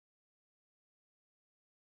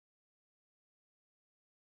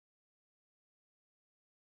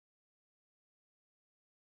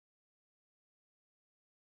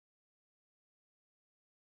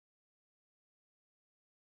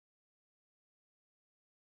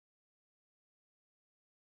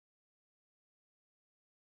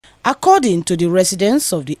According to the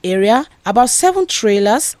residents of the area, about 7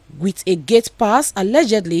 trailers with a gate pass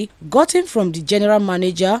allegedly gotten from the general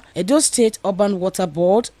manager, Edo State Urban Water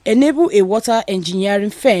Board, enable a water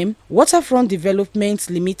engineering firm, Waterfront Development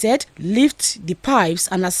Limited, lift the pipes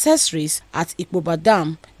and accessories at Ikpoba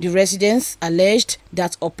Dam. The residents alleged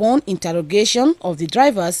that upon interrogation of the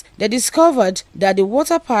drivers, they discovered that the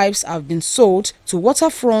water pipes have been sold to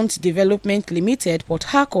Waterfront Development Limited, Port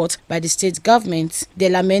Harcourt, by the state government. They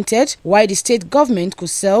lamented why the state government could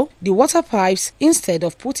sell the water pipes instead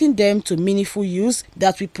of putting them to meaningful use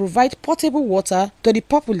that will provide potable water to the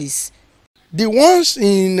populace. The ones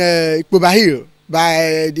in Ikpoba Hill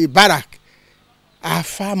by the barrack are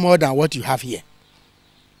far more than what you have here.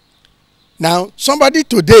 Now, somebody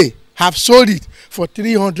today have sold it for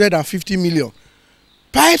 350 million.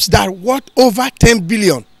 Pipes that are worth over 10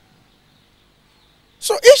 billion.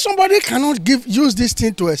 So if somebody cannot use this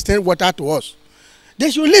thing to extend water to us, they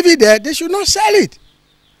should leave it there, they should not sell it.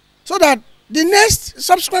 So that the next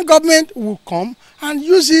subsequent government will come and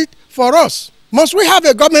use it for us. Must we have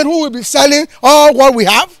a government who will be selling all what we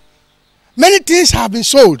have? Many things have been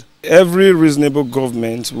sold. Every reasonable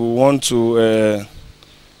government will want to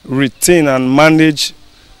retain and manage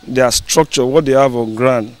their structure, what they have on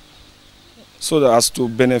ground, so that as to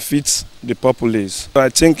benefit the populace. I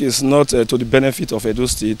think it's not to the benefit of Edo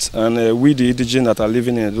State and we the indigenes that are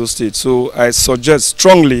living in Edo State. So I suggest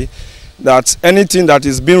strongly that anything that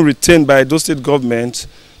is being retained by Edo State government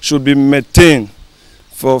should be maintained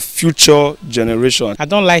for future generations. I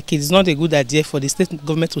don't like it. It's not a good idea for the state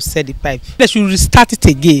government to sell the pipe. They should restart it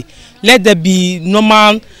again. Let there be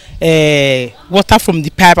normal water from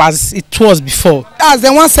the pipe as it was before. As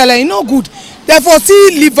they want seller, you know good. Therefore, see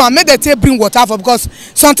leave and make they bring water for, because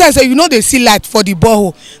sometimes you know they see light for the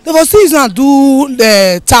borehole. Therefore, see is not do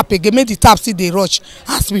the tap again. Make the tap see they rush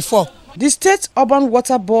as before. The State Urban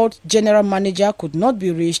Water Board General Manager could not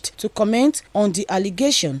be reached to comment on the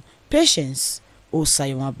allegation. Patience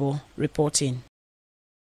Osayomabo reporting.